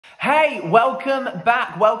Hey, welcome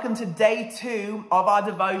back. Welcome to day 2 of our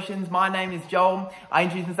devotions. My name is Joel. I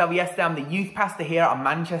introduced myself yesterday. I'm the youth pastor here at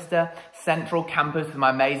Manchester Central Campus with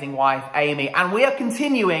my amazing wife, Amy. And we are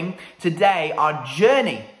continuing today our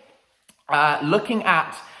journey looking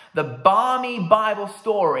at the Barmy Bible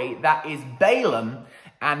story that is Balaam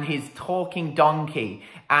and his talking donkey.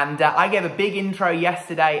 And I gave a big intro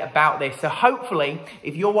yesterday about this. So hopefully,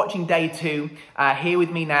 if you're watching day 2 here with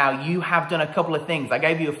me now, you have done a couple of things. I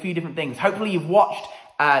gave you a few different things. Hopefully you've watched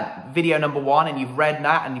video number 1 and you've read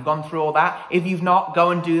that and you've gone through all that. If you've not,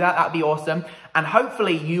 go and do that. That'd be awesome. And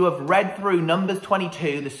hopefully you have read through Numbers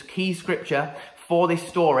 22, the key scripture for this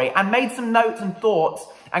story, and made some notes and thoughts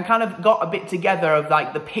and kind of got a bit together of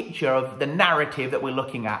like the picture of the narrative that we're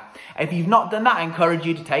looking at. If you've not done that, I encourage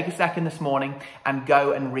you to take a second this morning and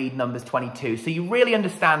go and read Numbers 22. So you really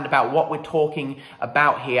understand about what we're talking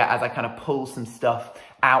about here as I kind of pull some stuff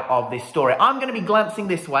out of this story. I'm going to be glancing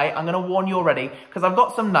this way. I'm going to warn you already because I've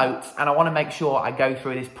got some notes and I want to make sure I go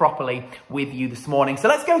through this properly with you this morning. So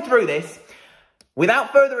let's go through this.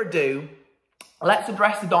 Without further ado, let's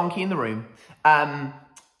address the donkey in the room.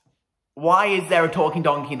 Why is there a talking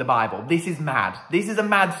donkey in the Bible? This is mad. This is a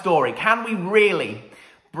mad story. Can we really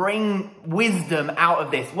bring wisdom out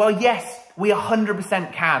of this? Well, yes, we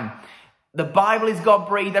 100% can. The Bible is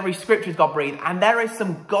God-breathed, every scripture is God-breathed, and there is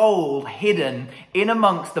some gold hidden in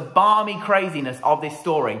amongst the balmy craziness of this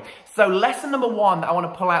story. So lesson number 1 that I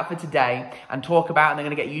want to pull out for today and talk about, and I'm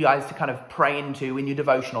going to get you guys to kind of pray into in your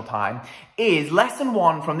devotional time, is lesson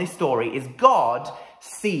 1 from this story is God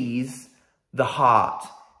sees the heart.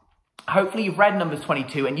 Hopefully you've read Numbers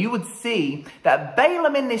 22 and you would see that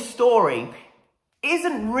Balaam in this story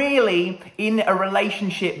isn't really in a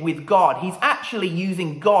relationship with God. He's actually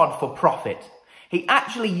using God for profit. He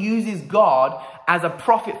actually uses God as a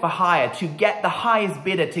prophet for hire to get the highest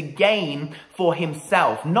bidder to gain for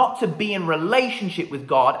himself, not to be in relationship with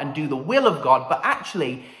God and do the will of God, but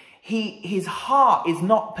actually his heart is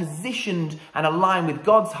not positioned and aligned with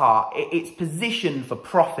God's heart. It's positioned for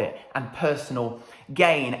profit and personal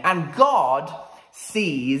gain. And God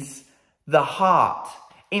sees the heart.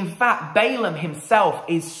 In fact, Balaam himself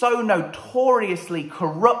is so notoriously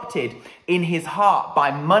corrupted in his heart by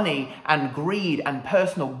money and greed and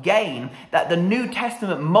personal gain that the New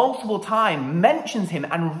Testament multiple times mentions him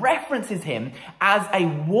and references him as a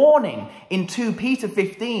warning. In 2 Peter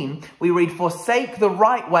 15, we read, "Forsake the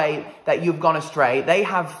right way that you've gone astray. They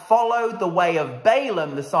have followed the way of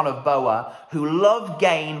Balaam, the son of Beor, who loved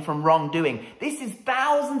gain from wrongdoing." This is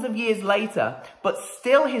thousands of years later, but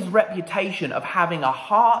still his reputation of having a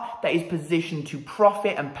heart that is positioned to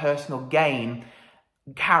profit and personal gain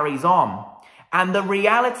carries on. And the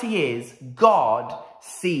reality is God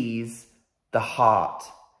sees the heart.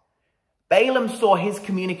 Balaam saw his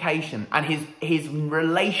communication and his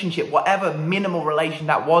relationship, whatever minimal relation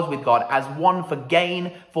that was with God, as one for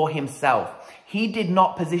gain for himself. He did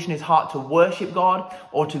not position his heart to worship God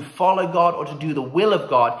or to follow God or to do the will of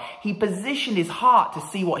God. He positioned his heart to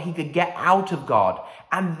see what he could get out of God.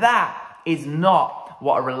 And that is not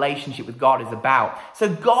what a relationship with God is about. So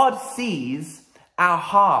God sees our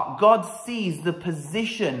heart. God sees the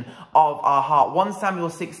position of our heart. 1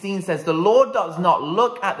 Samuel 16 says, "The Lord does not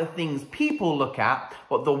look at the things people look at,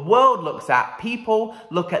 what the world looks at. People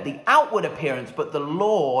look at the outward appearance, but the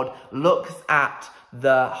Lord looks at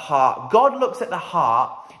the heart." God looks at the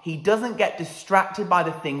heart. He doesn't get distracted by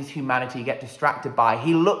the things humanity get distracted by.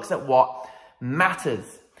 He looks at what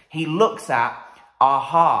matters. He looks at our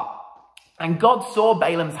heart. And God saw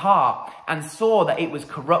Balaam's heart and saw that it was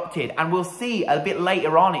corrupted. And we'll see a bit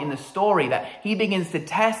later on in the story that he begins to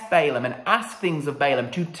test Balaam and ask things of Balaam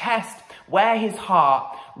to test where his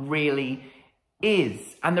heart really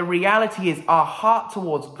is. And the reality is our heart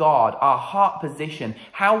towards God, our heart position,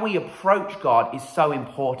 how we approach God is so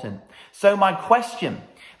important. So my question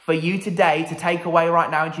for you today to take away right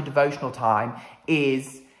now into your devotional time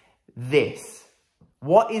is this: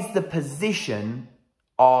 what is the position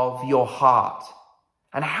of your heart?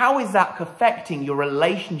 And how is that affecting your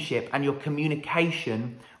relationship and your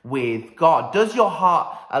communication with God? Does your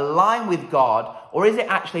heart align with God, or is it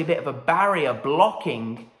actually a bit of a barrier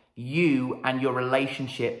blocking you and your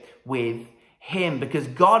relationship with him? Because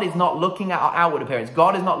God is not looking at our outward appearance.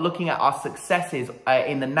 God is not looking at our successes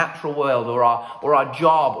in the natural world or our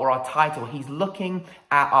job or our title. He's looking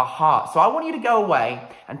at our heart. So I want you to go away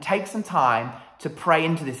and take some time to pray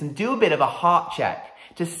into this and do a bit of a heart check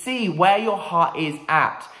to see where your heart is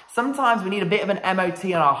at. Sometimes we need a bit of an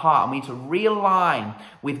MOT on our heart and we need to realign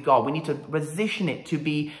with God. We need to position it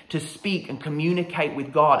to speak and communicate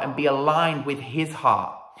with God and be aligned with his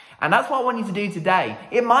heart. And that's what I want you to do today.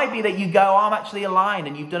 It might be that you go, I'm actually aligned,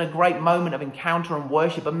 and you've done a great moment of encounter and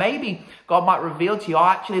worship. But maybe God might reveal to you,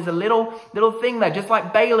 actually there's a little thing there. Just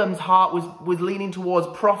like Balaam's heart was leaning towards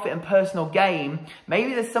profit and personal gain,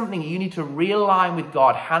 maybe there's something you need to realign with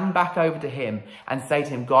God, hand back over to him and say to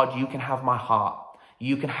him, God, you can have my heart.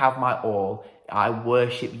 You can have my all. I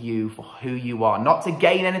worship you for who you are. Not to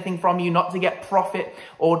gain anything from you, not to get profit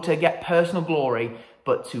or to get personal glory,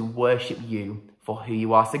 but to worship you for who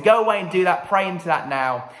you are. So go away and do that. Pray into that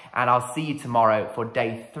now. And I'll see you tomorrow for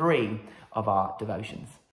day 3 of our devotions.